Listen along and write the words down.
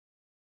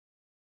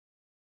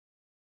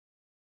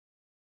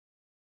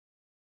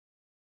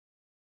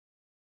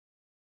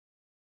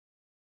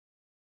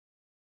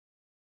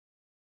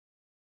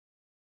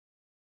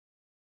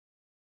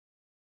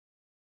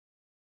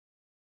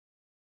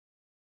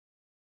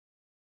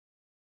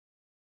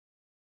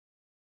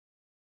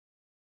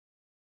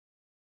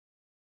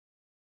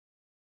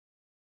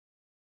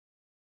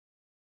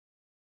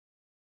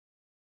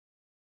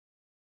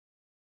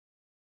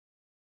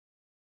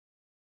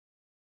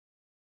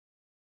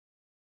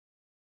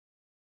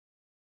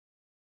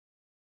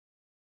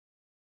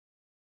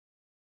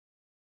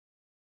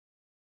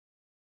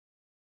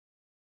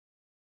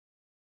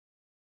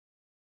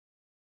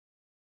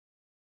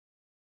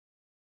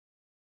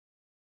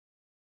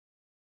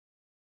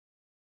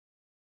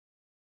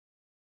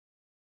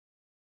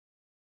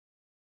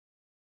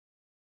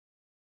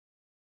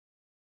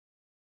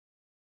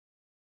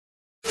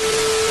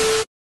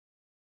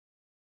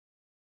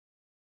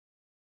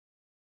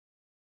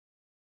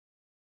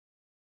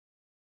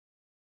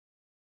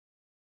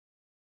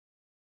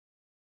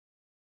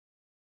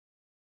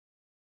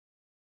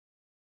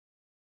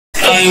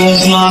I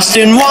was lost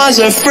and was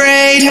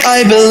afraid.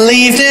 I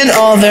believed in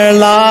all their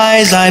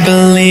lies. I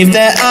believed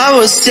that I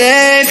was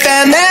safe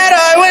and that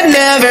I would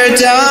never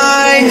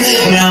die.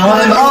 Now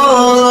I'm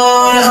all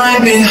alone.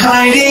 I've been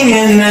hiding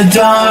in the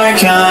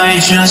dark.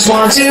 I just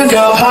want to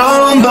go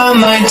home, but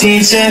my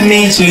deeds sent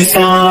me too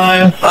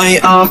far.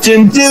 I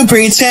often do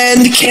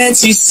pretend.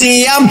 Can't you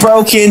see I'm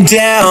broken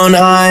down?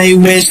 I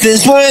wish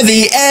this were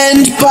the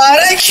end, but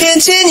I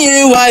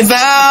continue, I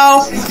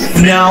vow.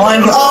 Now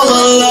I'm all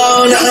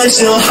alone, I'm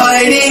still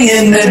hiding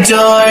in the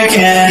dark.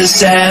 As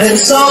sad and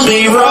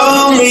slowly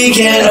roam, we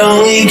can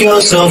only go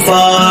so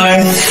far.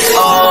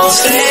 All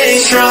stay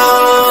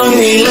strong,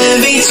 we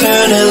live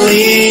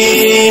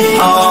eternally.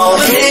 All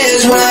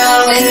is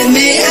well in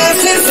the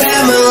afton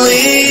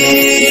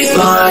family.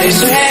 Lives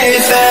they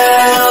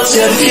fell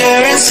to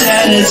pure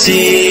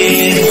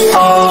insanity.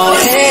 All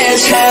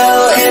is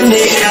hell in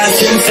the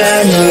afton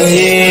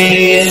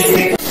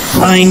family.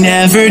 I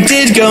never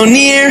did go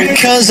near,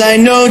 cause I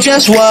know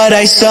just what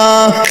I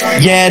saw.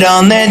 Yet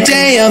on that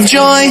day of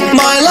joy,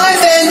 my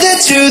life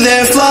ended to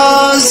their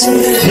flaws.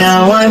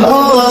 Now I'm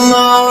all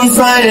alone,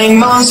 fighting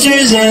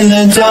monsters in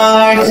the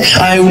dark.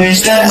 I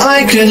wish that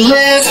I could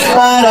live,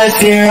 but I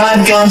fear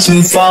I've gone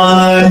too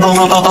far.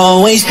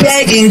 Always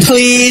begging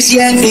please,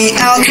 yet the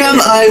outcome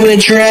I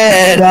would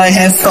dread. I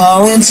have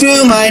fallen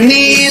to my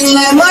knees,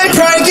 let my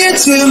pride get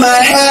to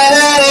my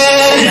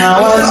head.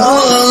 Now I'm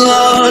all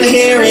alone,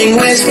 hearing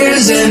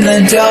whispers in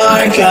the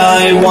dark.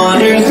 I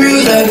wander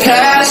through the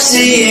past,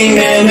 seeing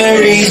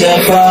memories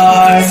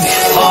afar.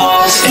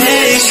 All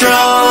stay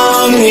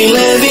strong, we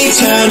live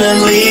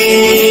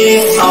eternally.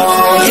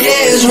 All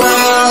is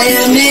well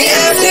in the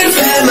afton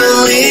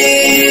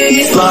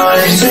family.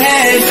 Lives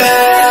they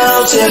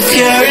fell to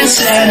pure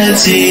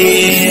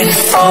insanity.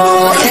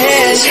 All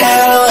is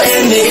hell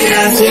in the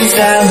afton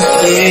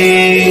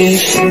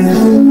family.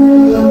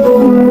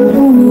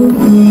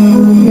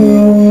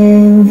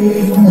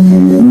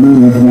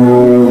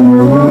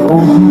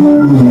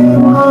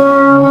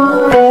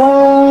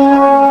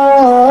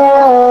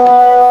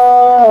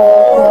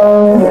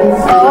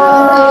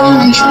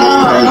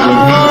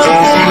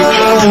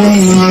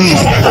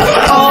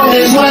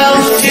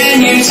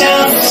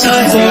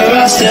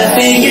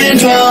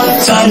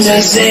 Time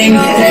to sing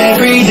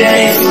every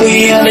day.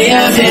 We are the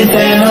afton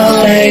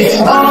family.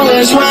 All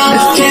is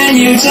well, can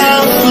you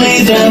tell?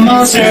 Lead the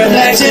monster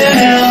back to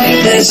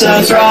hell. This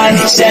our cry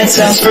sets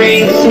us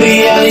free.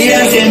 We are the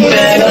afton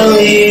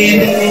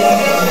family.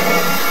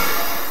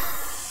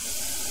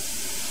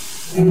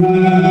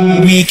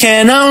 We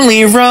can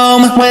only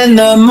roam when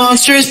the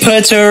monster's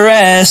put to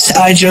rest.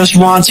 I just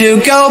want to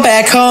go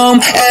back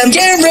home and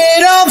get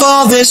rid of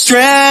all the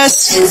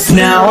stress.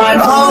 Now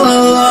I'm all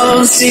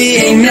alone,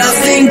 seeing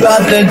nothing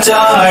but the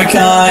dark.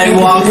 I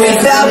walk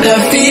without the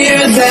fear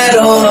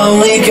that'll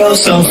only go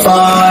so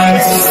far.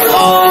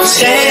 All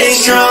stay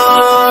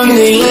strong,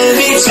 we live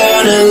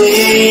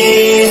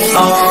eternally.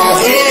 All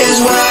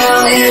is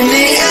well in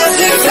the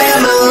afton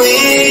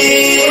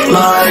family.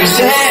 Lives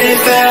they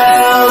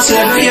fell to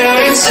pure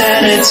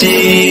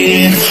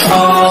insanity.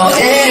 All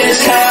is